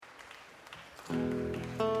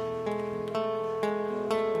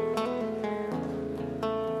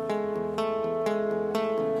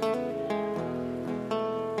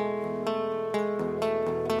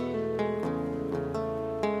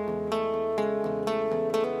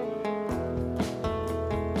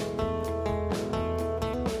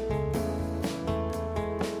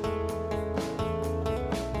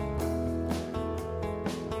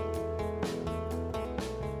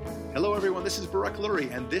everyone. This is Barak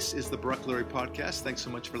Lurie, and this is the Barak Lurie Podcast. Thanks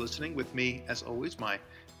so much for listening. With me, as always, my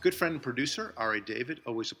good friend and producer, Ari David.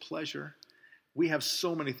 Always a pleasure. We have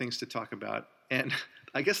so many things to talk about, and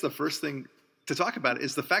I guess the first thing to talk about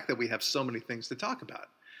is the fact that we have so many things to talk about.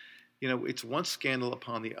 You know, it's one scandal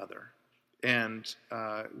upon the other, and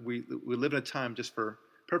we live in a time, just for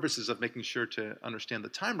purposes of making sure to understand the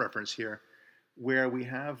time reference here, where we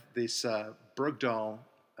have this Bergdahl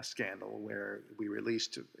scandal where we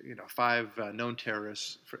released 5 known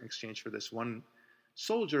terrorists in exchange for this one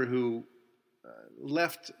soldier who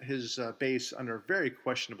left his base under very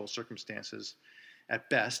questionable circumstances at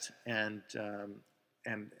best, and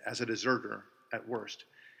as a deserter at worst.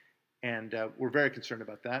 And we're very concerned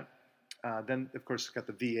about that. Then, of course, you've got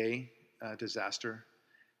the VA disaster.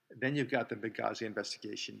 Then you've got the Benghazi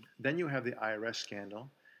investigation. Then you have the IRS scandal.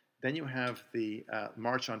 Then you have the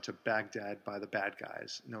march onto Baghdad by the bad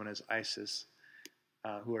guys, known as ISIS,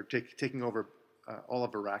 who are taking over all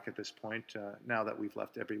of Iraq at this point, now that we've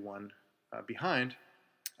left everyone behind.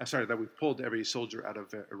 That we've pulled every soldier out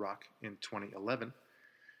of Iraq in 2011.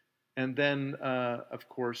 And then, of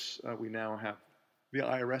course, we now have the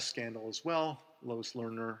IRS scandal as well. Lois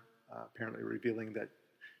Lerner apparently revealing that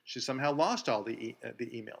she somehow lost all the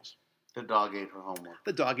emails. The dog ate her homework.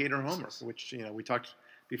 The dog ate her homework, which we talked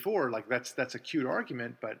before. Like that's a cute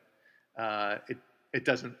argument, but it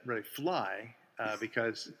doesn't really fly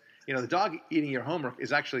because the dog eating your homework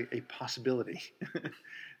is actually a possibility.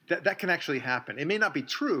 that can actually happen. It may not be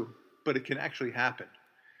true, but it can actually happen.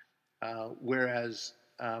 Whereas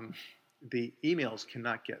the emails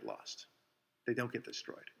cannot get lost; they don't get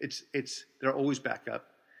destroyed. They're always back up,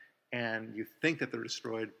 and you think that they're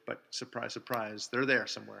destroyed, but surprise, surprise, they're there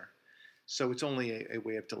somewhere. So it's only a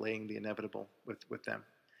way of delaying the inevitable with them.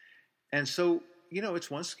 And so,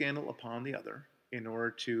 it's one scandal upon the other in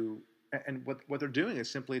order to, and what they're doing is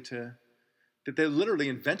simply that they're literally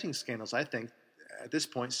inventing scandals, I think, at this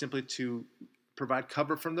point, simply to provide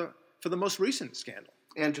cover for the most recent scandal.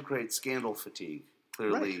 And to create scandal fatigue,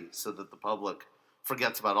 clearly, right, so that the public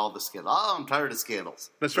forgets about all the scandals. Oh, I'm tired of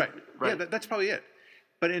scandals. That's right. Right. Yeah, that's probably it.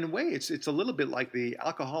 But in a way, it's a little bit like the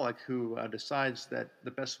alcoholic who decides that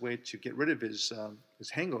the best way to get rid of his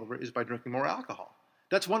hangover is by drinking more alcohol.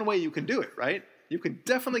 That's one way you can do it, right? You can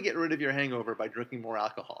definitely get rid of your hangover by drinking more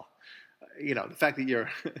alcohol. The fact that you're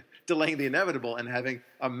delaying the inevitable and having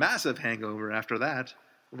a massive hangover after that,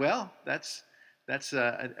 well, that's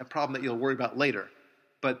a problem that you'll worry about later.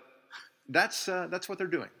 But that's what they're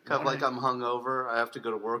doing. Kind of like I'm hungover, I have to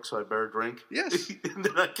go to work, so I better drink. Yes, and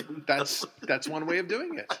then I can... that's one way of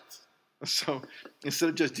doing it. So instead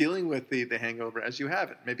of just dealing with the hangover as you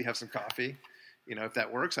have it, maybe have some coffee. If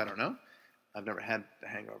that works, I don't know. I've never had the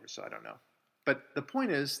hangover, so I don't know. But the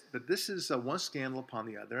point is that this is one scandal upon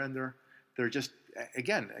the other, and they're just,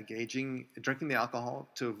 again, drinking the alcohol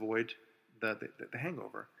to avoid the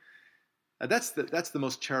hangover. That's the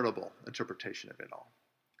most charitable interpretation of it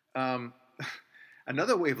all.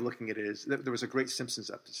 Another way of looking at it is that there was a great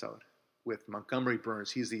Simpsons episode with Montgomery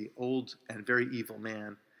Burns. He's the old and very evil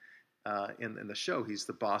man in the show. He's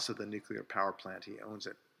the boss of the nuclear power plant. He owns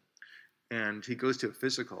it. And he goes to a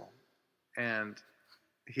physical, and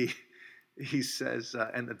he says,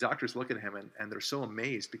 and the doctors look at him, and they're so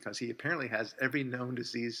amazed because he apparently has every known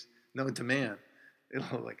disease known to man,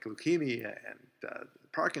 like leukemia and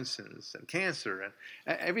Parkinson's and cancer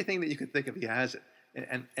and everything that you could think of. He has it.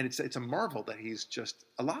 And it's a marvel that he's just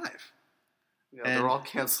alive. Yeah, they're all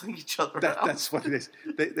canceling each other out. That's what it is.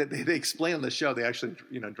 They explain on the show. They actually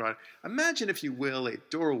draw. Imagine, if you will, a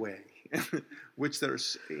doorway, which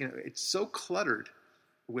there's it's so cluttered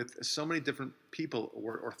with so many different people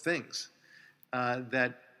or things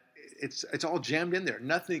that it's all jammed in there.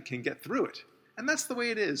 Nothing can get through it. And that's the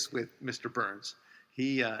way it is with Mr. Burns.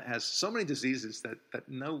 He has so many diseases that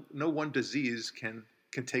no one disease can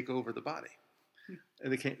take over the body.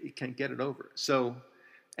 And they can't get it over. So,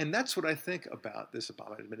 and that's what I think about this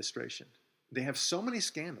Obama administration. They have so many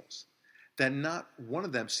scandals that not one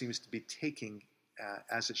of them seems to be taking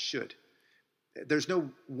as it should. There's no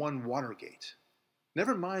one Watergate.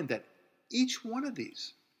 Never mind that each one of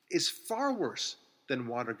these is far worse than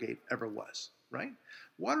Watergate ever was, right?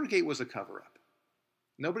 Watergate was a cover-up.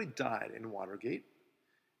 Nobody died in Watergate,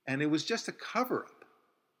 and it was just a cover-up.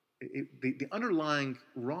 The underlying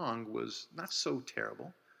wrong was not so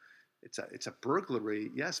terrible. It's a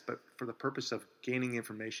burglary, yes, but for the purpose of gaining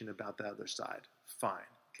information about the other side. Fine,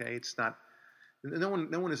 okay? It's not. No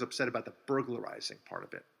one is upset about the burglarizing part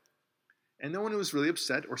of it, and no one was really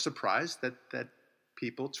upset or surprised that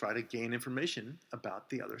people try to gain information about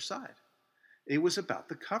the other side. It was about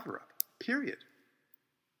the cover-up. Period.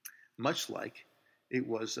 Much like It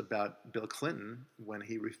was about Bill Clinton when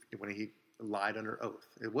he lied under oath.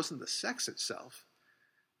 It wasn't the sex itself,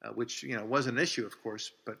 which was an issue, of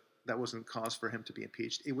course, but that wasn't cause for him to be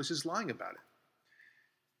impeached. It was his lying about it.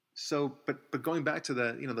 So, but going back to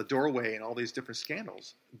the doorway and all these different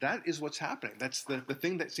scandals, that is what's happening. That's the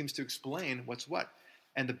thing that seems to explain what's what.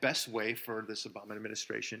 And the best way for this Obama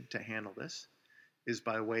administration to handle this is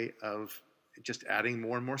by way of just adding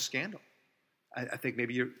more and more scandal. I think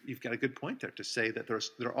maybe you've got a good point there to say that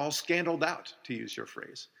they're all scandaled out, to use your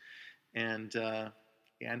phrase, and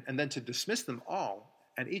then to dismiss them all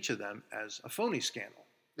and each of them as a phony scandal.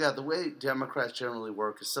 Yeah, the way Democrats generally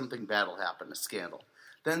work is something bad will happen, a scandal.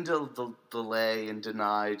 Then they'll delay and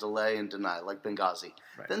deny, like Benghazi.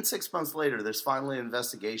 Right. Then 6 months later, there's finally an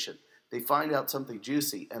investigation. They find out something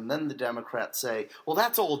juicy, and then the Democrats say, well,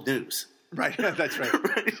 that's old news. Right, that's right.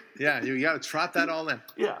 Right? Yeah, you got to trot that all in.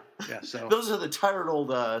 Yeah. Yeah. So those are the tired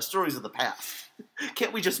old stories of the past.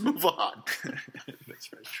 Can't we just move on? That's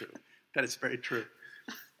very true. That is very true.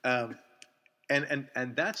 And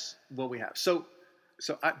that's what we have.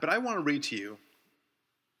 But I want to read to you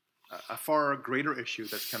a far greater issue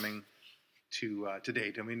that's coming to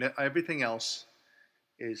date. I mean, everything else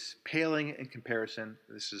is paling in comparison.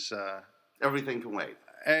 This is everything can wait.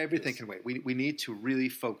 Everything can wait. We need to really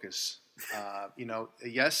focus.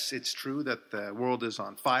 Yes, it's true that the world is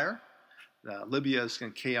on fire. Libya is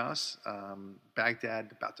in chaos.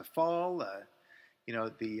 Baghdad about to fall.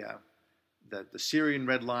 The Syrian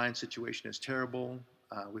Red Line situation is terrible.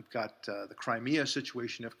 We've got the Crimea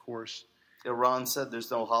situation, of course. Iran said there's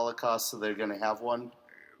no Holocaust, so they're going to have one.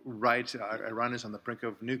 Right. Iran is on the brink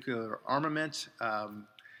of nuclear armament.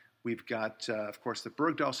 We've got, of course, the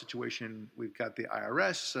Bergdahl situation. We've got the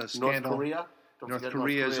IRS scandal. North Korea? North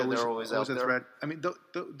Korea is always a threat. I mean,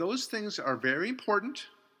 those things are very important.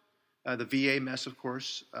 The VA mess, of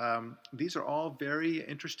course. These are all very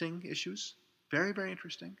interesting issues. Very, very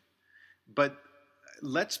interesting. But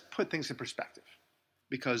let's put things in perspective,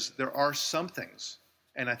 because there are some things,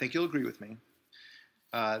 and I think you'll agree with me,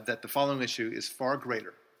 that the following issue is far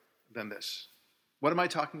greater than this. What am I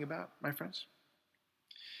talking about, my friends?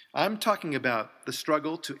 I'm talking about the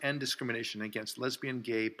struggle to end discrimination against lesbian,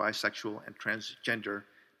 gay, bisexual, and transgender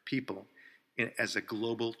people as a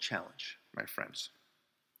global challenge, my friends.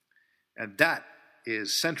 And that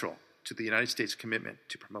is central to the United States' commitment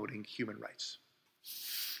to promoting human rights.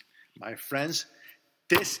 My friends,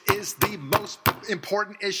 this is the most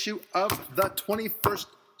important issue of the 21st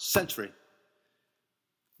century.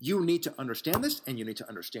 You need to understand this, and you need to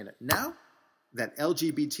understand it now, that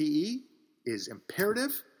LGBTE is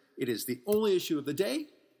imperative. It is the only issue of the day.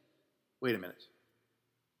 Wait a minute.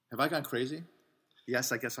 Have I gone crazy?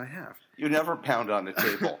 Yes, I guess I have. You never pound on the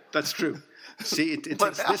table. That's true. See, it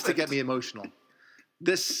takes this to get me emotional.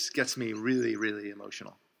 This gets me really, really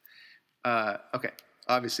emotional. Okay,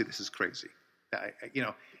 obviously this is crazy.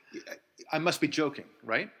 I must be joking,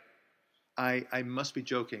 right? I must be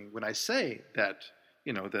joking when I say that,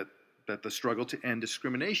 that the struggle to end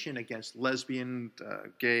discrimination against lesbian,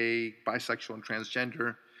 gay, bisexual, and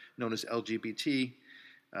transgender, known as LGBT,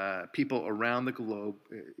 people around the globe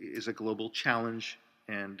is a global challenge,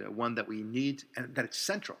 and one that we need, and that it's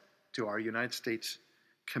central to our United States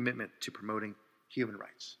commitment to promoting human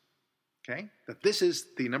rights. Okay? That this is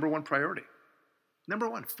the number one priority. Number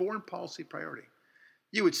one, foreign policy priority.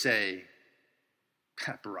 You would say,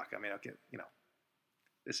 Barack, I mean, okay,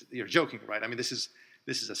 you're joking, right? I mean, this is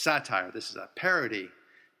a satire. This is a parody.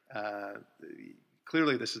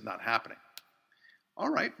 Clearly, this is not happening. All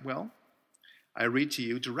right, well, I read to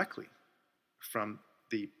you directly from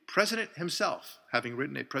the president himself, having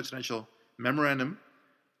written a presidential memorandum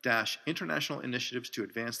 - international initiatives to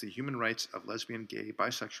advance the human rights of lesbian, gay,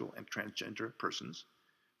 bisexual, and transgender persons.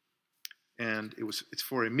 And it's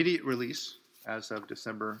for immediate release as of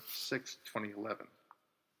December 6, 2011.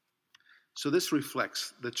 So this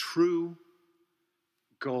reflects the true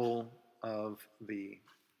goal of the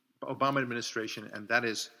Obama administration, and that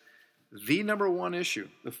is the number one issue,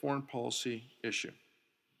 the foreign policy issue.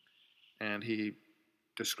 And he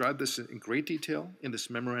described this in great detail in this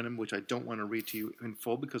memorandum, which I don't want to read to you in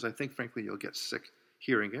full because I think, frankly, you'll get sick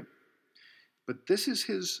hearing it. But this is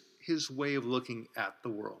his way of looking at the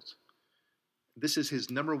world. This is his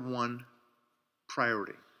number one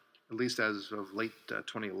priority, at least as of late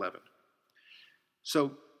 2011.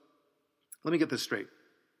 So let me get this straight.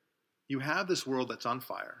 You have this world that's on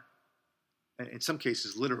fire, and in some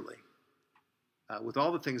cases literally, with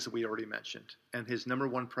all the things that we already mentioned, and his number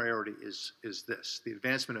one priority is this, the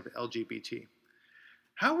advancement of LGBT.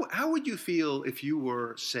 How would you feel if you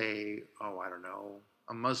were, say,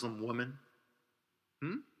 a Muslim woman?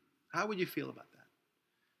 How would you feel about that?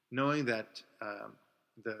 knowing that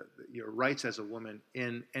your rights as a woman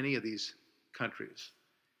in any of these countries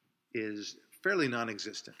is fairly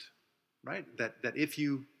non-existent, right? That if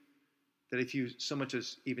you so much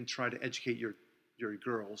as even try to educate your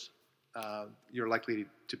girls, you're likely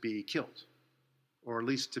to be killed, or at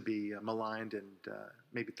least to be maligned and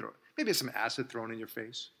maybe some acid thrown in your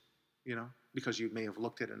face, because you may have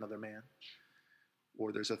looked at another man,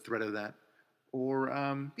 or there's a threat of that, or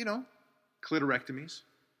clitorectomies.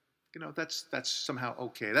 That's somehow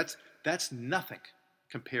okay. That's nothing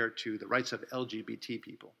compared to the rights of LGBT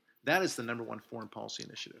people. That is the number one foreign policy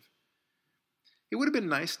initiative. It would have been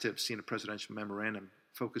nice to have seen a presidential memorandum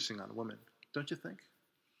focusing on women, don't you think?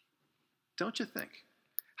 Don't you think?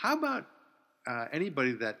 How about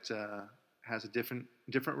anybody that has a different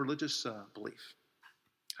religious belief?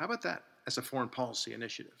 How about that as a foreign policy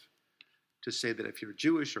initiative? To say that if you're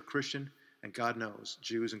Jewish or Christian, and God knows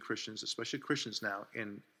Jews and Christians, especially Christians now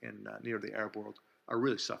in near the Arab world, are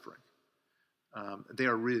really suffering. They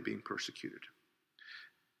are really being persecuted.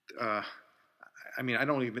 I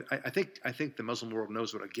think the Muslim world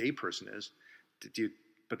knows what a gay person is,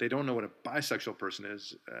 but they don't know what a bisexual person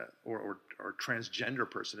is, or transgender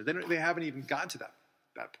person. They haven't even gotten to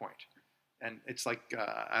that point. And it's like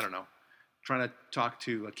I don't know, trying to talk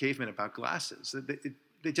to a caveman about glasses.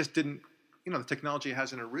 They just didn't. The technology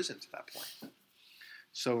hasn't arisen to that point.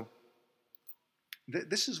 So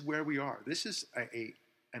this is where we are. This is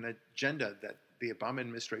an agenda that the Obama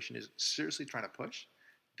administration is seriously trying to push.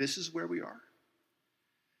 This is where we are.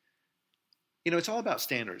 It's all about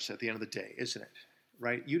standards at the end of the day, isn't it?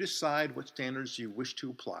 Right? You decide what standards you wish to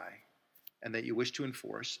apply and that you wish to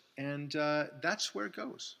enforce, and that's where it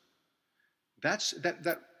goes.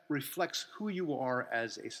 That reflects who you are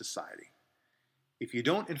as a society. If you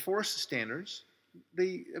don't enforce the standards,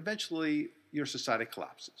 eventually your society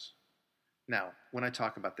collapses. Now, when I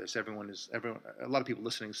talk about this, a lot of people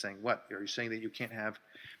listening saying, "What? Are you saying that you can't have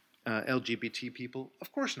LGBT people?"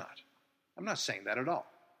 Of course not. I'm not saying that at all.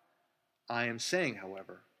 I am saying,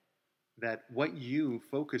 however, that what you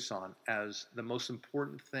focus on as the most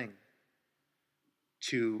important thing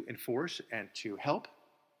to enforce and to help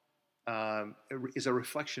is a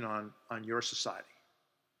reflection on your society.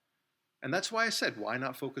 And that's why I said, why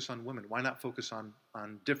not focus on women? Why not focus on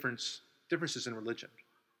differences in religion?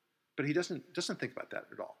 But he doesn't think about that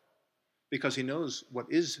at all, because he knows what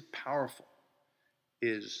is powerful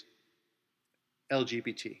is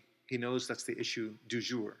LGBT. He knows that's the issue du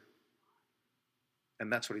jour,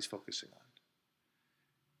 and that's what he's focusing on.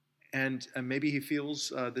 And maybe he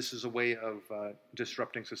feels this is a way of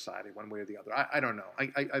disrupting society one way or the other. I don't know.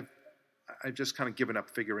 I've just kind of given up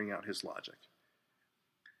figuring out his logic.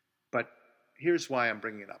 But here's why I'm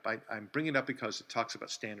bringing it up. I'm bringing it up because it talks about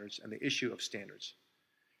standards and the issue of standards.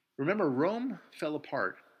 Remember, Rome fell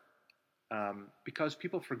apart because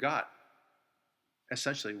people forgot,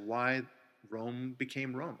 essentially, why Rome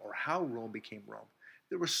became Rome or how Rome became Rome.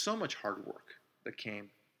 There was so much hard work that came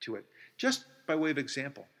to it. Just by way of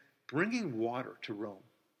example, bringing water to Rome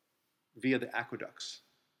via the aqueducts,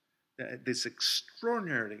 this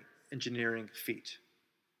extraordinary engineering feat,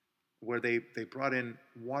 where they brought in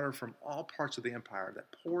water from all parts of the empire that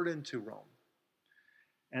poured into Rome.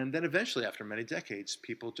 And then eventually, after many decades,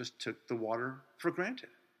 people just took the water for granted,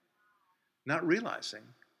 not realizing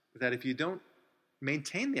that if you don't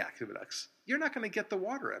maintain the aqueducts, you're not going to get the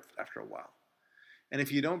water after a while. And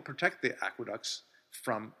if you don't protect the aqueducts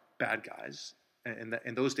from bad guys, and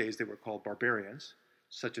in those days they were called barbarians,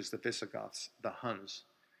 such as the Visigoths, the Huns,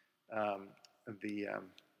 the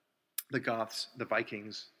Goths, the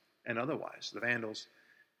Vikings, and otherwise, the Vandals,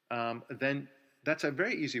 then that's a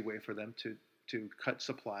very easy way for them to cut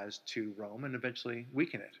supplies to Rome and eventually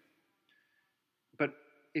weaken it. But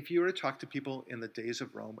if you were to talk to people in the days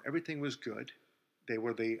of Rome, everything was good. They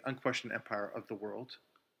were the unquestioned empire of the world,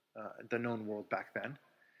 the known world back then.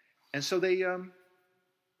 And so they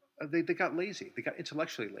got lazy. They got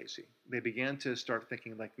intellectually lazy. They began to start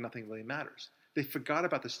thinking like nothing really matters. They forgot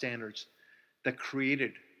about the standards that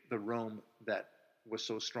created the Rome that was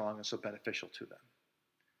so strong and so beneficial to them.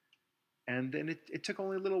 And then it took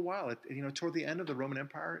only a little while. Toward the end of the Roman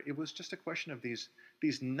Empire, it was just a question of these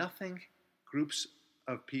nothing groups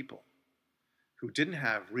of people who didn't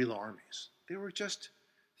have real armies. They were just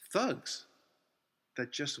thugs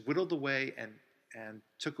that just whittled away and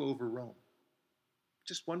took over Rome.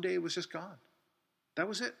 Just one day it was just gone. That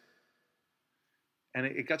was it. And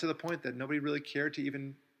it got to the point that nobody really cared to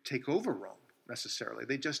even take over Rome necessarily.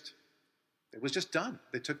 It was just done.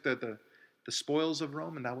 They took the spoils of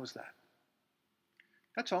Rome, and that was that.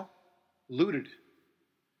 That's all. Looted.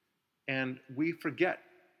 And we forget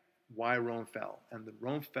why Rome fell. And the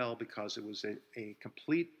Rome fell because it was a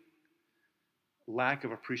complete lack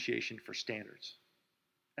of appreciation for standards.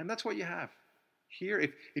 And that's what you have here.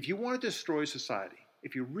 If you want to destroy society,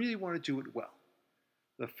 if you really want to do it well,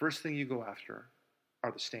 the first thing you go after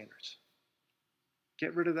are the standards.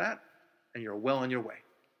 Get rid of that, and you're well on your way.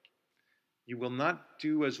 You will not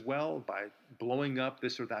do as well by blowing up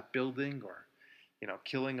this or that building, or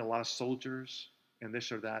killing a lot of soldiers in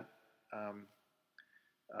this or that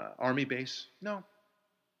army base. No,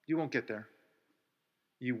 you won't get there.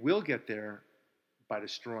 You will get there by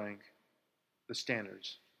destroying the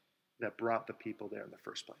standards that brought the people there in the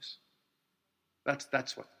first place.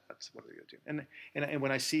 That's what they're going to do. And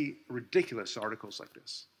when I see ridiculous articles like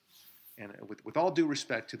this, and with all due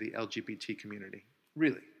respect to the LGBT community,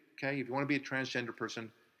 really, okay, if you want to be a transgender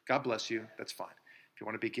person, God bless you, that's fine. If you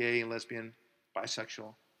want to be gay and lesbian,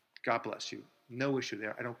 bisexual, God bless you. No issue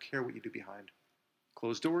there. I don't care what you do behind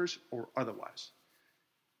closed doors or otherwise.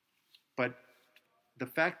 But the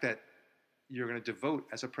fact that you're going to devote,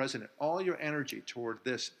 as a president, all your energy toward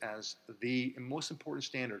this as the most important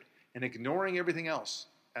standard and ignoring everything else,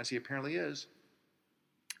 as he apparently is,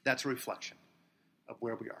 that's a reflection of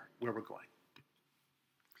where we are, where we're going.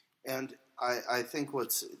 And I think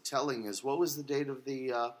what's telling is, what was the date of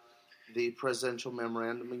the presidential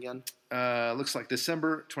memorandum again? Looks like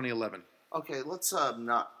December 2011. Okay, let's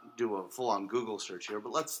not do a full-on Google search here,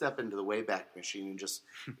 but let's step into the Wayback Machine and just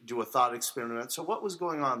do a thought experiment. So what was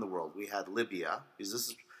going on in the world? We had Libya, because this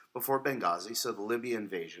is before Benghazi, so the Libya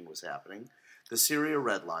invasion was happening. The Syria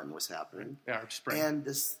Red Line was happening. Arab Spring. And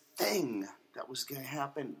this thing that was going to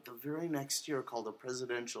happen the very next year called a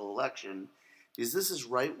presidential election is this is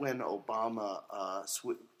right when Obama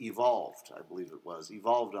evolved, I believe it was,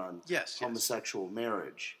 on homosexual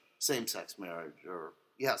marriage, same-sex marriage,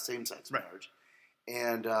 same-sex marriage.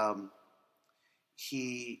 And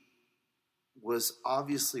he was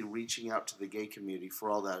obviously reaching out to the gay community for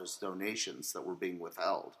all those donations that were being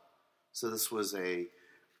withheld. So this was a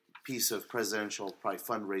piece of presidential, probably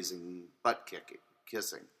fundraising,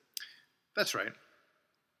 kissing. That's right.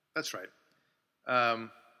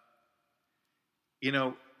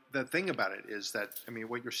 The thing about it is that,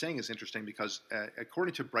 what you're saying is interesting because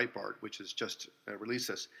according to Breitbart, which has just released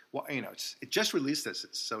this, it just released this,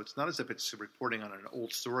 so it's not as if it's reporting on an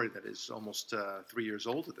old story that is almost 3 years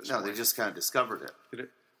old at this point. No, they just kind of discovered it. Did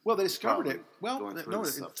it? Well, they discovered it. Well, no,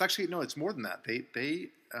 it's more than that. They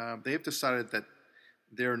have decided that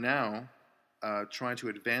they're now trying to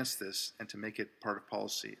advance this and to make it part of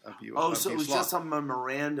policy of U.S. Oh, so it was just a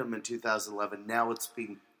memorandum in 2011. Now it's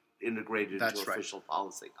being integrated into official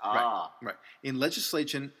policy. Right. In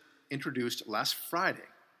legislation introduced last Friday,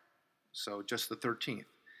 so just the 13th,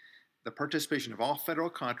 the participation of all federal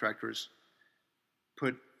contractors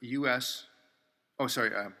put U.S. in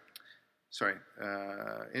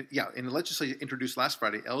the legislation introduced last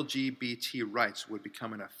Friday, LGBT rights would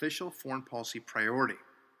become an official foreign policy priority.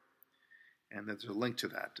 And there's a link to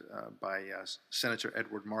that by Senator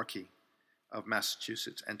Edward Markey of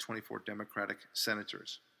Massachusetts and 24 Democratic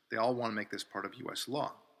senators. They all want to make this part of U.S.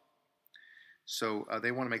 law. So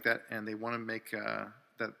they want to make that, and they want to make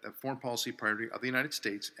that a foreign policy priority of the United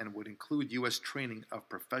States and would include U.S. training of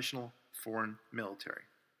professional foreign military.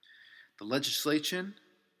 The legislation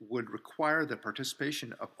would require the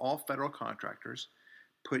participation of all federal contractors,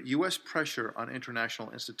 put U.S. pressure on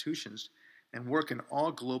international institutions, and work in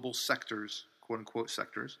all global sectors, quote-unquote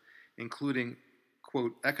sectors, including,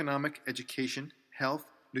 quote, economic, education, health,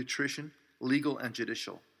 nutrition, legal, and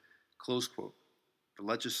judicial, close quote. The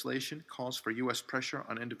legislation calls for U.S. pressure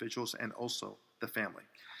on individuals and also the family.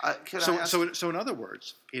 So in other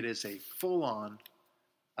words, it is a full-on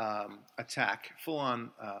attack,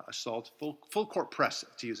 full-on assault, full court press,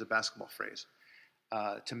 to use a basketball phrase,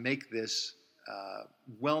 to make this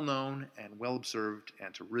well-known and well-observed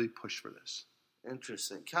and to really push for this.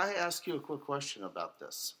 Interesting. Can I ask you a quick question about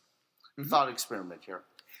this? Mm-hmm. Thought experiment here.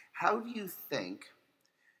 How do you think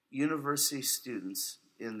university students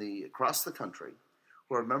across the country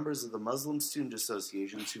who are members of the Muslim Student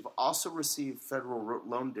Associations who've also received federal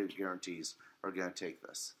loan guarantees are going to take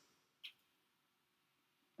this?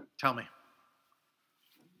 Tell me.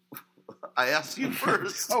 I asked you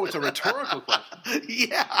first. Oh, it's a rhetorical question.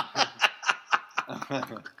 Yeah. I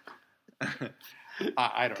don't know.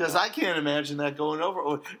 Because I can't imagine that going over.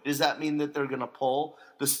 Or does that mean that they're going to pull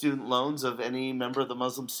the student loans of any member of the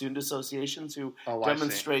Muslim Student Associations who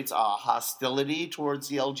demonstrates hostility towards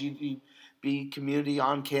the LGBT community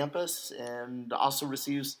on campus and also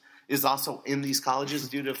is also in these colleges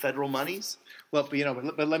due to federal monies? Well,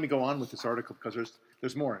 but let me go on with this article because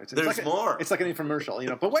There's more. There's more. It's like an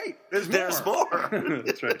infomercial, but wait, there's more. There's more.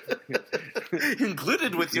 That's right.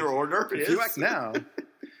 Included with your order If you act now,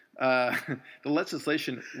 the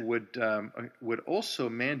legislation would also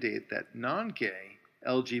mandate that non-gay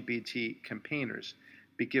LGBT campaigners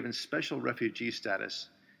be given special refugee status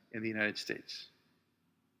in the United States.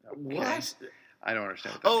 Okay. What? I don't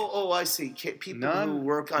understand what that means. Oh, I see. People who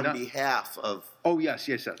work on behalf of... Oh, yes,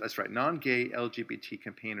 that's right. Non-gay LGBT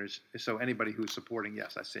campaigners, so anybody who's supporting,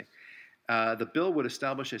 yes, I see. The bill would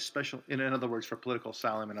establish a special, in other words, for political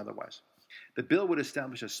asylum and otherwise. The bill would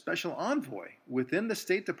establish a special envoy within the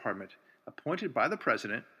State Department appointed by the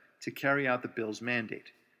president to carry out the bill's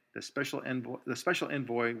mandate. The special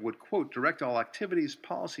envoy would, quote, direct all activities,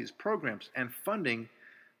 policies, programs, and funding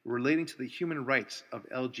relating to the human rights of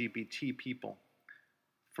LGBT people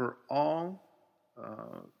for all, I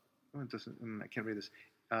can't read this,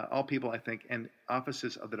 all people, I think, and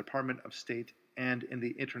offices of the Department of State and in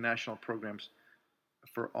the international programs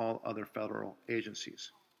for all other federal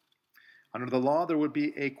agencies. Under the law, there would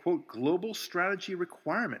be a, quote, global strategy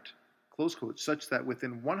requirement, close quote, such that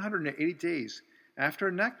within 180 days after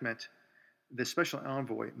enactment, the special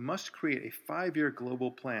envoy must create a 5-year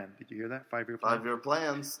global plan. Did you hear that? 5-year plan? 5-year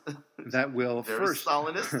plans. That will Very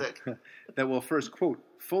Stalinistic. That will first, quote,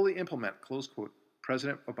 fully implement, close quote,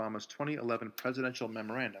 President Obama's 2011 presidential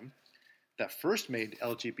memorandum that first made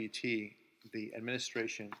LGBT the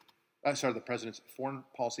president's foreign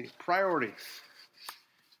policy priority.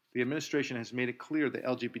 The administration has made it clear that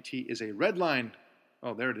LGBT is a red line.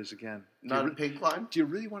 Oh, there it is again. Not a pink line? Do you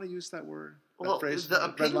really want to use that word? Well, phrase,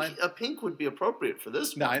 a pink would be appropriate for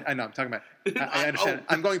this No, one. I know. I'm talking about... I understand.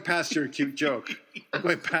 I'm going past your cute joke. I'm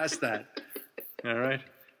going past that. All right?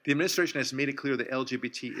 The administration has made it clear that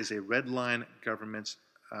LGBT is a red line government's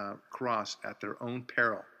cross at their own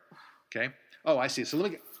peril. Okay? Oh, I see. So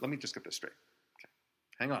let me just get this straight. Okay.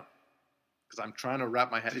 Hang on. Because I'm trying to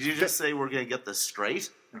wrap my head... Did you just say we're going to get this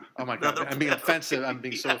straight? Oh, my God. I'm being offensive. I'm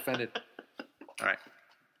being so offended. All right.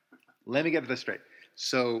 Let me get this straight.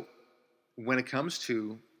 So... when it comes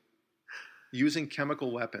to using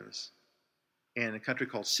chemical weapons in a country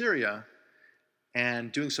called Syria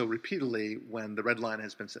and doing so repeatedly when the red line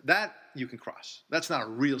has been set, that you can cross. That's not a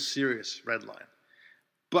real serious red line.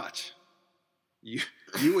 But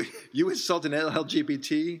you insult an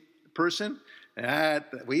LGBT person,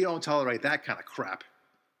 we don't tolerate that kind of crap.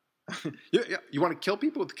 You want to kill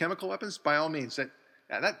people with chemical weapons? By all means.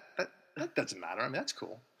 That doesn't matter. I mean, that's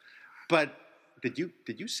cool. But... Did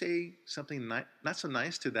you say something not so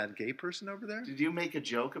nice to that gay person over there? Did you make a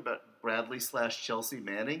joke about Bradley/Chelsea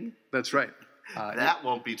Manning? That's right. That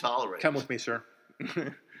won't be tolerated. Come with me, sir.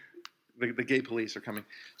 The gay police are coming.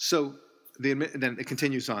 So then it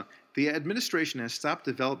continues on. The administration has stopped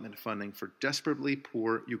development funding for desperately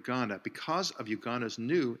poor Uganda because of Uganda's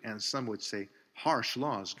new, and some would say harsh,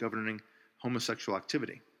 laws governing homosexual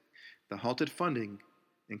activity. The halted funding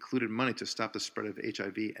included money to stop the spread of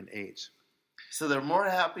HIV and AIDS. So they're more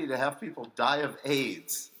happy to have people die of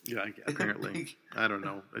AIDS. Yeah, apparently. I don't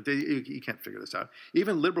know. You can't figure this out.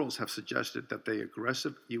 Even liberals have suggested that the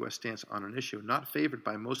aggressive U.S. stance on an issue not favored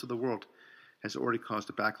by most of the world has already caused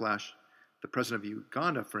a backlash. The president of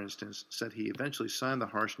Uganda, for instance, said he eventually signed the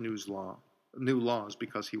harsh new laws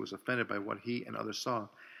because he was offended by what he and others saw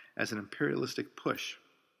as an imperialistic push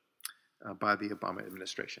by the Obama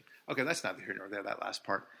administration. Okay, that's neither here nor there, that last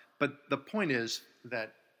part. But the point is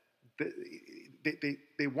that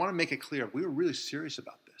they want to make it clear we're really serious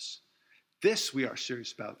about this. This we are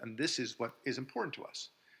serious about, and this is what is important to us.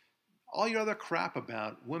 All your other crap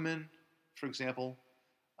about women, for example,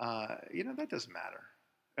 that doesn't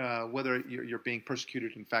matter. Whether you're being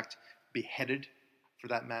persecuted, in fact, beheaded, for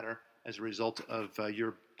that matter, as a result of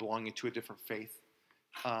your belonging to a different faith.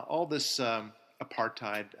 All this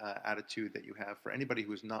apartheid attitude that you have for anybody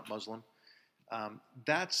who is not Muslim,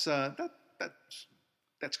 that's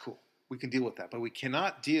cool. We can deal with that. But we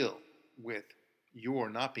cannot deal with your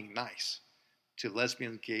not being nice to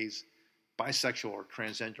lesbians, gays, bisexual, or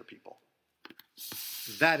transgender people.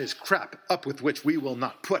 That is crap up with which we will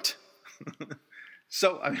not put.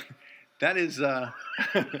 So, I mean, that is... Well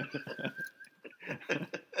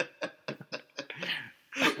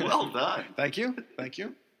done. Thank you.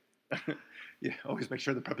 Yeah, always make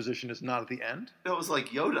sure the preposition is not at the end. It was like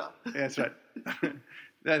Yoda. Yeah, that's right.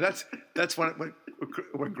 That's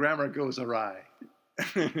when grammar goes awry.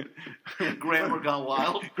 Grammar gone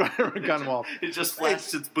wild. Grammar gone wild. It just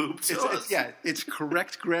flashed its boobs. It's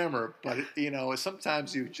correct grammar, but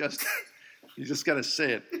sometimes you just got to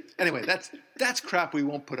say it. Anyway, that's crap we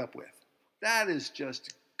won't put up with. That is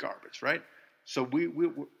just garbage, right? So we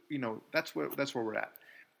that's where we're at.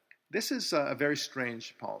 This is a very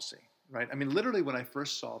strange policy, right? I mean, literally, when I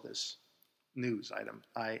first saw this news item,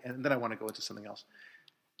 and then I want to go into something else.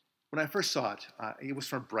 When I first saw it was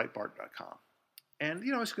from Breitbart.com. And,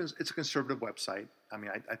 it's a conservative website. I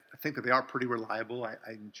mean, I think that they are pretty reliable. I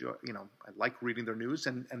enjoy, I like reading their news,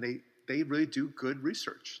 and they really do good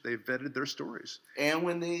research. They've vetted their stories. And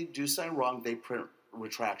when they do something wrong, they print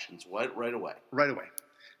retractions right away. Right away.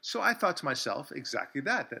 So I thought to myself exactly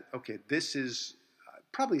that okay, this is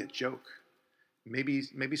probably a joke. Maybe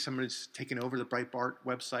somebody's taken over the Breitbart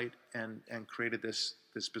website and created this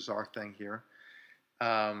bizarre thing here.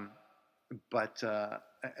 And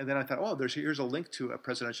then I thought, here's a link to a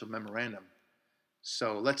presidential memorandum.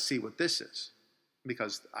 So let's see what this is,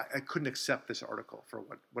 because I couldn't accept this article for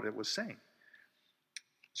what it was saying.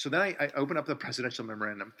 So then I open up the presidential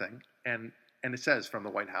memorandum thing, and it says from the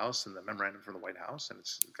White House, and the memorandum from the White House, and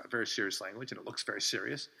it's got very serious language, and it looks very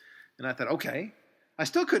serious. And I thought, okay, I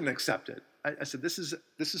still couldn't accept it. I said, this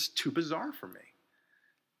is too bizarre for me.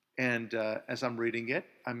 And as I'm reading it,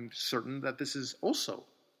 I'm certain that this is also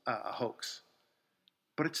a hoax.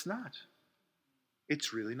 But it's not.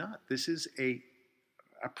 It's really not. This is a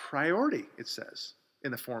priority, it says,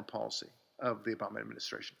 in the foreign policy of the Obama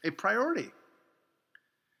administration. A priority.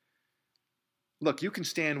 Look, you can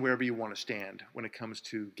stand wherever you want to stand when it comes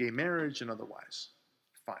to gay marriage and otherwise.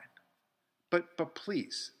 Fine. But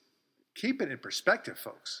please, keep it in perspective,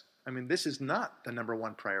 folks. I mean, this is not the number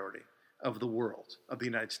one priority of the world, of the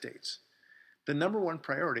United States. The number one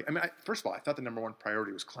priority, first of all, I thought the number one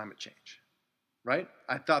priority was climate change, right?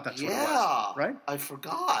 I thought that's what it was, right? I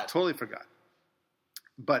forgot. Totally forgot.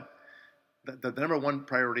 But the number one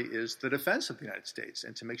priority is the defense of the United States,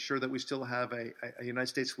 and to make sure that we still have a United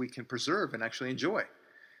States we can preserve and actually enjoy.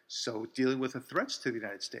 So dealing with the threats to the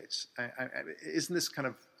United States. Isn't this kind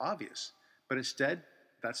of obvious? But instead,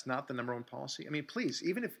 that's not the number one policy. I mean, please,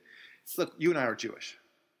 even if, look, you and I are Jewish.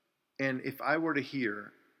 And if I were to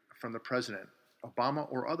hear from the president, Obama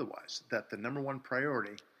or otherwise, that the number one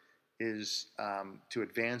priority is to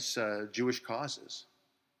advance Jewish causes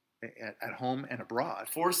at home and abroad.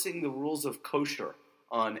 Forcing the rules of kosher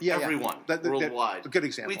on everyone worldwide. A good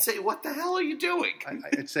example. We'd say, what the hell are you doing?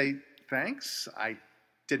 I'd say, thanks. I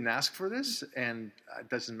didn't ask for this, and it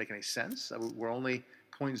doesn't make any sense. We're only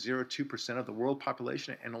 0.02% of the world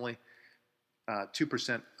population and only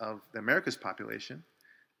 2% of America's population.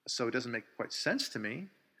 So it doesn't make quite sense to me.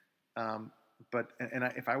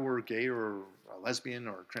 If I were gay or a lesbian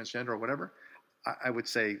or transgender or whatever, I would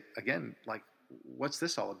say, again, like, what's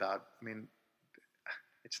this all about? I mean,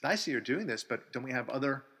 it's nice that you're doing this, but don't we have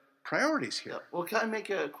other priorities here? Yeah. Well, can I make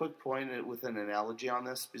a quick point with an analogy on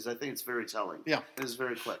this? Because I think it's very telling. Yeah. It is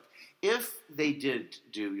very quick. If they did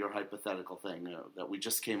do your hypothetical thing that we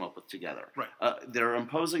just came up with together, right. They're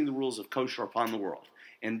imposing the rules of kosher upon the world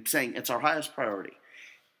and saying it's our highest priority.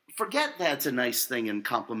 Forget that's a nice thing and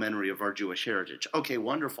complimentary of our Jewish heritage. Okay,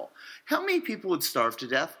 wonderful. How many people would starve to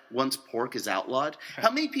death once pork is outlawed?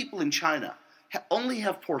 How many people in China only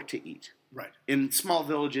have pork to eat? Right. In small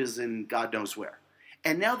villages in God knows where.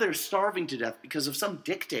 And now they're starving to death because of some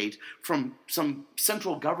dictate from some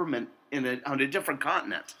central government on a different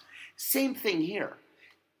continent. Same thing here.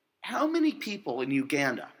 How many people in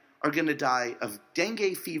Uganda are going to die of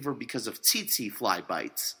dengue fever because of tsetse fly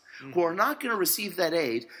bites, who are not going to receive that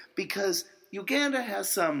aid because Uganda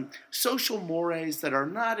has some social mores that are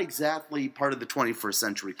not exactly part of the 21st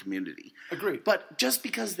century community. Agreed. But just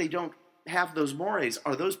because they don't have those mores,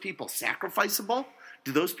 are those people sacrificable?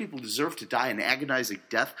 Do those people deserve to die an agonizing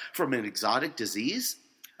death from an exotic disease?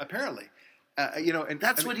 Apparently. And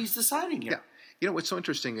that's what he's deciding here. Yeah. What's so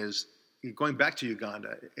interesting is, going back to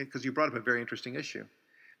Uganda, because you brought up a very interesting issue.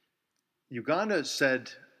 Uganda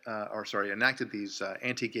enacted these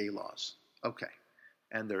anti-gay laws. Okay.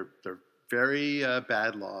 And they're very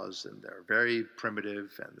bad laws, and they're very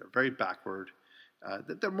primitive, and they're very backward.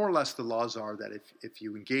 They're more or less, the laws are that if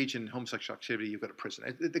you engage in homosexual activity, you go to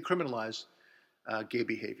prison. They criminalize gay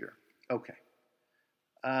behavior. Okay.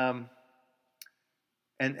 And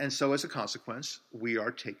so as a consequence, we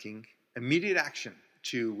are taking immediate action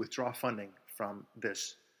to withdraw funding from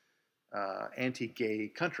this anti-gay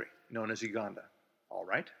country known as Uganda. All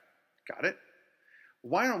right. Got it.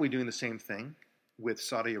 Why aren't we doing the same thing with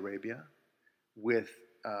Saudi Arabia, with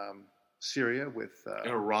Syria, with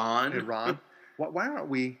Iran? Why aren't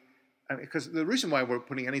we? Because the reason why we're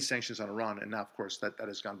putting any sanctions on Iran, and now, of course, that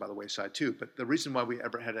has gone by the wayside too, but the reason why we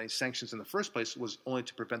ever had any sanctions in the first place was only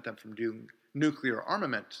to prevent them from doing nuclear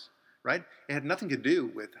armament, right? It had nothing to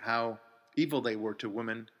do with how evil they were to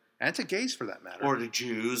women and to gays, for that matter. Or to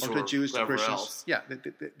Jews, or to Jews, to Christians. Else. Yeah,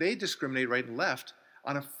 they discriminate right and left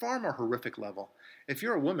on a far more horrific level. If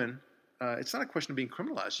you're a woman, it's not a question of being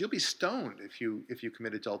criminalized. You'll be stoned if you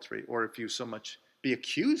commit adultery, or if you so much be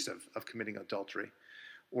accused of committing adultery,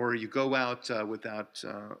 or you go out without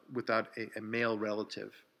a male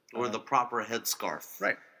relative, or the proper headscarf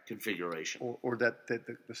right. configuration, or that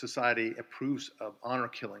the society approves of honor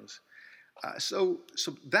killings. So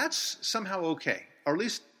that's somehow okay, or at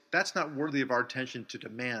least that's not worthy of our attention to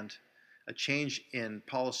demand a change in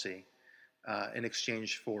policy in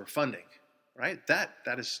exchange for funding, right?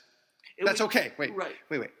 That's okay. Wait.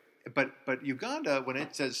 But Uganda, when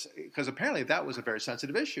it says, because apparently that was a very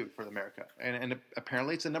sensitive issue for America, and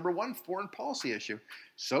apparently it's a number one foreign policy issue.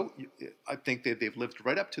 So I think that they've lived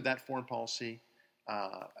right up to that foreign policy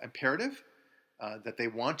imperative that they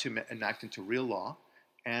want to enact into real law,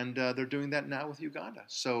 and they're doing that now with Uganda.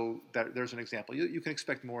 So there's an example. You can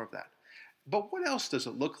expect more of that. But what else does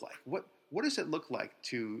it look like? What does it look like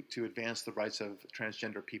to advance the rights of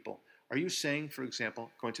transgender people? Are you saying, for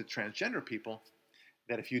example, going to transgender people,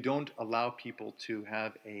 that if you don't allow people to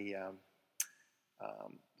have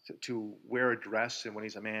to wear a dress and when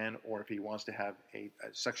he's a man, or if he wants to have a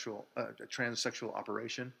transsexual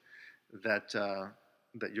operation, that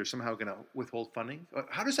you're somehow going to withhold funding?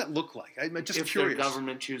 How does that look like? I'm just curious. If the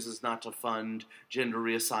government chooses not to fund gender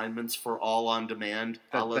reassignments for all on demand,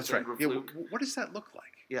 that's right. Yeah, what does that look like?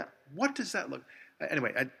 Yeah. What does that look?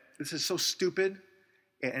 Anyway, this is so stupid,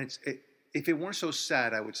 and if it weren't so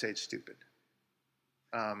sad, I would say it's stupid.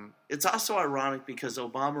 It's also ironic because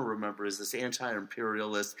Obama, remember, is this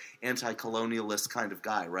anti-imperialist, anti-colonialist kind of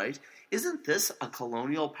guy, right? Isn't this a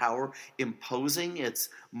colonial power imposing its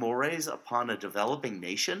mores upon a developing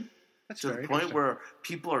nation? That's to the point where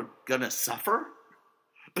people are going to suffer?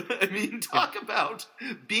 I mean, talk about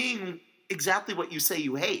being exactly what you say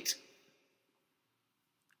you hate.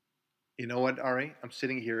 You know what, Ari? I'm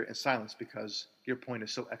sitting here in silence because your point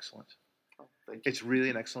is so excellent. Oh, thank you. It's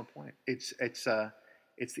really an excellent point. It's the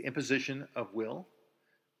imposition of will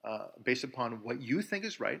based upon what you think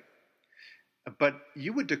is right. But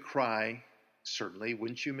you would decry, certainly,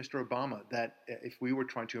 wouldn't you, Mr. Obama, that if we were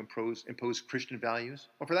trying to impose Christian values,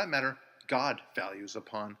 or for that matter, God values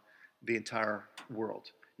upon the entire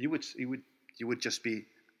world, you would just be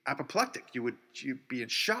apoplectic. You'd be in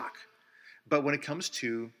shock. But when it comes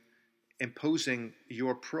to imposing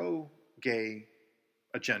your pro-gay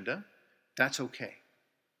agenda, that's okay.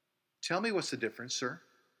 Tell me what's the difference, sir.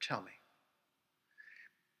 Tell me.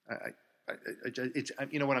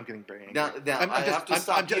 You know what? I'm getting very angry. Now I have to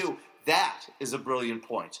stop you. That is a brilliant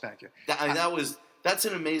point. Thank you. That's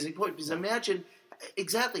an amazing point, because imagine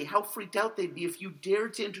exactly how freaked out they'd be if you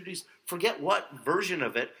dared to introduce, forget what version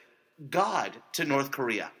of it, God to North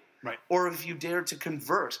Korea. Right. Or if you dared to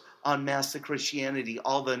convert en masse to Christianity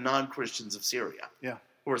all the non-Christians of Syria. Yeah.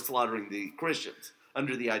 Who are slaughtering the Christians,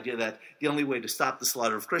 under the idea that the only way to stop the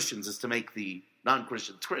slaughter of Christians is to make the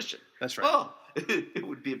non-Christians Christian. That's right. Oh, it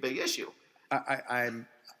would be a big issue. I'm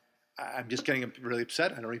just getting really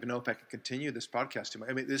upset. I don't even know if I can continue this podcast too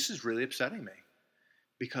much. I mean, this is really upsetting me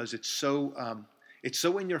because it's so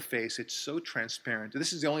in your face. It's so transparent.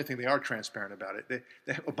 This is the only thing they are transparent about it.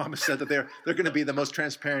 Obama said that they're going to be the most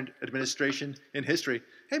transparent administration in history.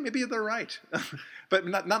 Hey, maybe they're right, but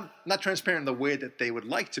not transparent in the way that they would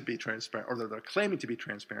like to be transparent, or they're claiming to be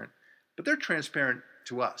transparent. But they're transparent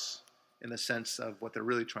to us in the sense of what they're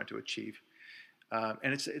really trying to achieve.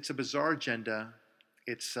 And it's a bizarre agenda.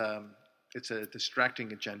 It's a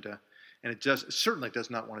distracting agenda, and it certainly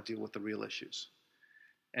does not want to deal with the real issues.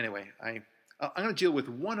 Anyway, I'm going to deal with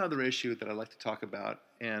one other issue that I'd like to talk about,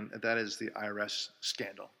 and that is the IRS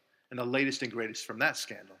scandal, and the latest and greatest from that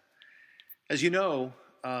scandal. As you know,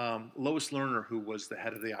 Lois Lerner, who was the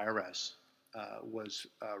head of the IRS, was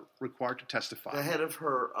required to testify. The head of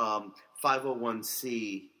her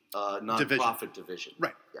 501c nonprofit division.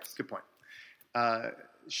 Right. Yes. Good point.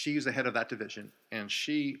 She is the head of that division, and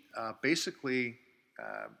she basically,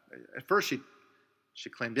 at first she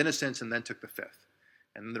claimed innocence and then took the fifth.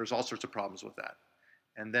 And there was all sorts of problems with that.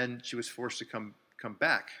 And then she was forced to come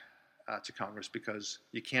back to Congress, because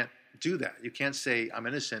you can't do that. You can't say I'm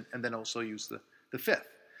innocent and then also use the fifth.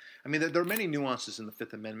 I mean, there are many nuances in the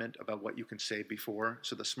Fifth Amendment about what you can say before.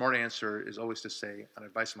 So the smart answer is always to say, on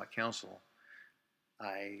advice of my counsel,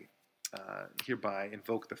 I hereby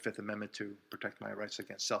invoke the Fifth Amendment to protect my rights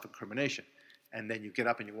against self-incrimination. And then you get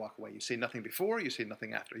up and you walk away. You say nothing before, you say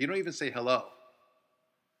nothing after. You don't even say hello.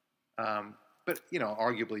 But,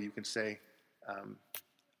 arguably you can say,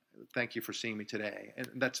 thank you for seeing me today. And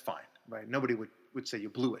that's fine, right? Nobody would say you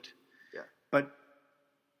blew it. Yeah.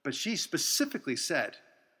 But she specifically said,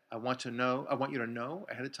 I want you to know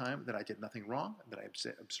ahead of time that I did nothing wrong, that I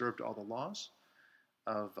observed all the laws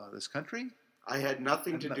of this country, I had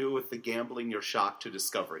nothing to do with the gambling your shock to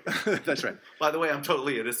discovery. That's right. By the way, I'm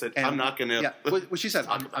totally innocent. And, I'm not going to... Yeah, well, she said,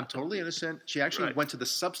 I'm totally innocent. She actually Right. went to the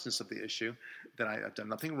substance of the issue, that I've done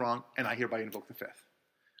nothing wrong, and I hereby invoke the fifth.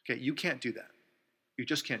 Okay, you can't do that. You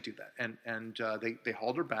just can't do that. And they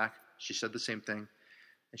hauled her back. She said the same thing,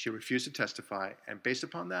 and she refused to testify. And based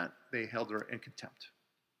upon that, they held her in contempt.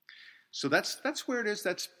 So that's where it is.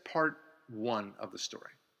 That's part one of the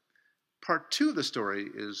story. Part two of the story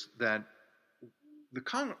is that the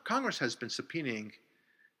Congress has been subpoenaing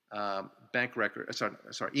bank record,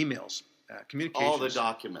 emails, communications. All the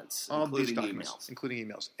documents, including emails. Including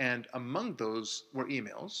emails. And among those were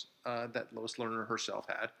emails that Lois Lerner herself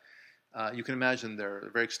had. You can imagine they're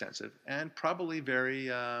very extensive and probably very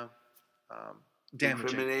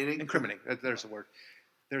damaging. Incriminating. There's the word.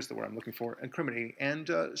 There's the word I'm looking for. Incriminating. And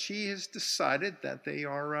she has decided that they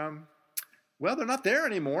are, they're not there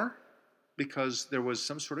anymore, because there was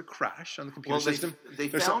some sort of crash on the computer system. They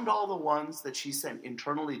found all the ones that she sent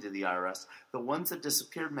internally to the IRS. The ones that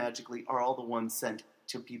disappeared magically are all the ones sent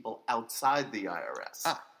to people outside the IRS.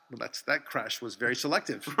 Well, that crash was very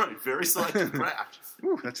selective. Right, very selective crash.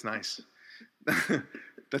 Ooh, that's nice.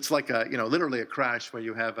 That's like literally a crash where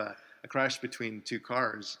you have a crash between two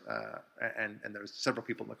cars, and there's several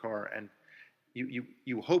people in the car, and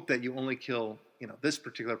you hope that you only kill this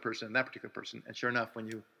particular person and that particular person, and sure enough, when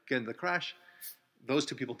you get into the crash, those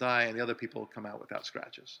two people die and the other people come out without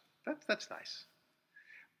scratches. That's nice.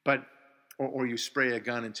 But or you spray a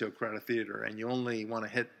gun into a crowded theater and you only want to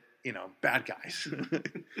hit bad guys.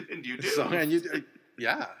 And you do.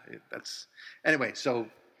 That's anyway. So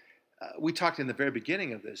we talked in the very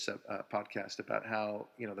beginning of this podcast about how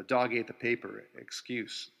the dog ate the paper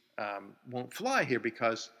excuse won't fly here,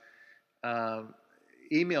 because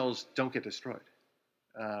emails don't get destroyed.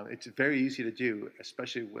 It's very easy to do,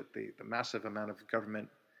 especially with the massive amount of government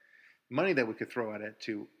money that we could throw at it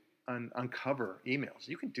to uncover emails.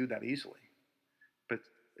 You can do that easily. But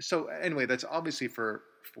so anyway, that's obviously for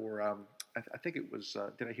I think it was,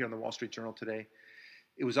 did I hear on the Wall Street Journal today?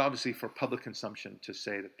 It was obviously for public consumption to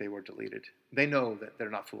say that they were deleted. They know that they're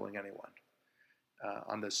not fooling anyone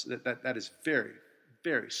on this. That is very,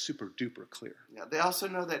 very super duper clear. Yeah, they also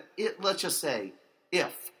know that let's just say,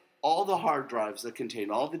 if all the hard drives that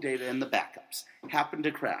contain all the data and the backups happen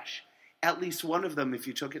to crash, at least one of them, if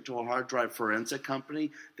you took it to a hard drive forensic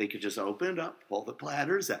company, they could just open it up, pull the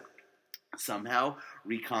platters out, somehow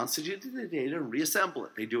reconstitute the data and reassemble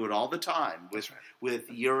it. They do it all the time with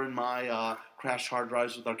your and my crashed hard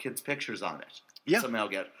drives with our kids' pictures on it. Yeah. Somehow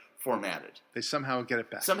get formatted. They somehow get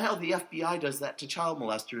it back. Somehow the FBI does that to child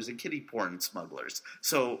molesters and kiddie porn smugglers.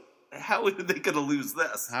 So how are they going to lose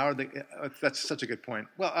this? How are they? That's such a good point.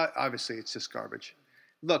 Well, obviously, it's just garbage.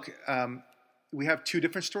 Look, we have two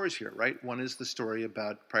different stories here, right? One is the story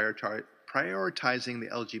about prioritizing the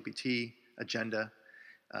LGBT agenda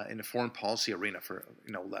in the foreign policy arena, for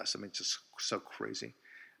no less. I mean, it's just so crazy.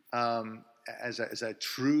 As a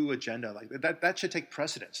true agenda, like that should take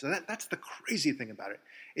precedence. So that's the crazy thing about it.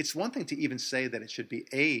 It's one thing to even say that it should be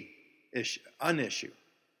an issue.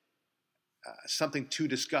 Something to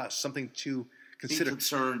discuss, something to consider, be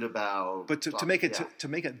concerned about, but to make it to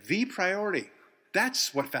make it the priority.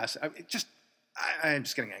 That's what fascinates. I'm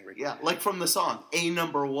just getting angry. Yeah, like from the song, A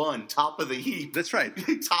number one, top of the heap. That's right,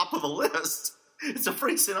 top of the list. It's a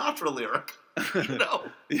Frank Sinatra lyric.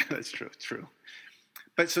 Yeah, that's true. True.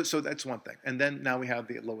 But so that's one thing, and then now we have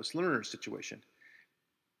the Lois Lerner situation.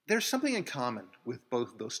 There's something in common with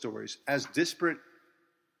both those stories, as disparate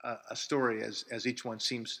a story as each one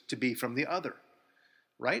seems to be from the other,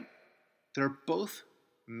 right? They're both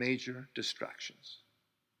major distractions.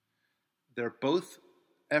 They're both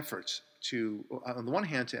efforts to, on the one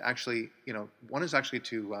hand, to actually, one is actually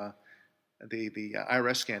to, the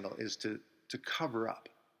IRS scandal is to cover up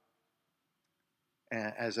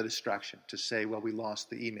as a distraction, to say, well, we lost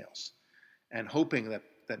the emails, and hoping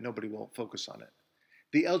that nobody will focus on it.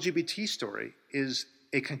 The LGBT story is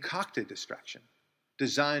a concocted distraction,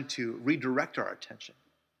 designed to redirect our attention.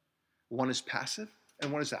 One is passive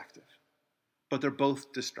and one is active, but they're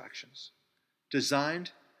both distractions,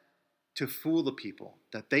 designed to fool the people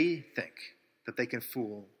that they think that they can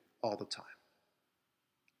fool all the time.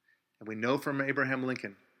 And we know from Abraham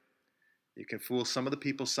Lincoln, you can fool some of the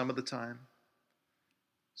people some of the time,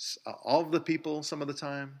 all of the people some of the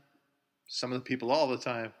time, some of the people all the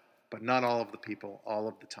time, but not all of the people all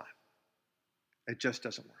of the time. It just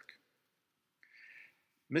doesn't work.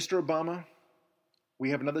 Mr. Obama, we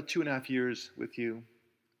have another 2.5 years with you.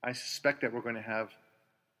 I suspect that we're going to have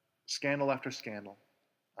scandal after scandal.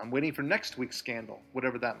 I'm waiting for next week's scandal,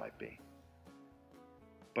 whatever that might be.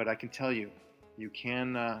 But I can tell you, You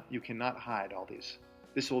cannot hide all these.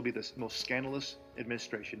 This will be the most scandalous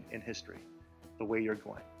administration in history, the way you're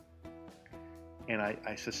going. And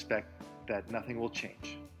I suspect that nothing will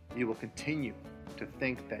change. You will continue to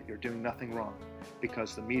think that you're doing nothing wrong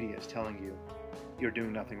because the media is telling you you're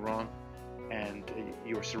doing nothing wrong, and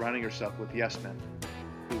you are surrounding yourself with yes men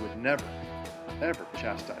who would never, ever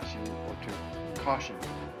chastise you or to caution you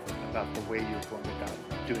about the way you're going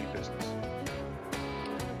about doing business.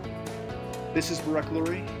 This is Barak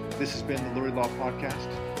Lurie. This has been the Lurie Law Podcast.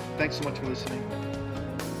 Thanks so much for listening.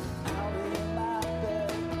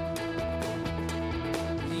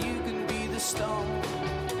 You can be the stone,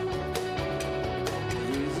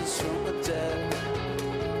 raises from the dead,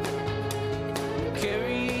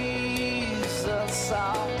 carries us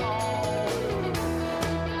out.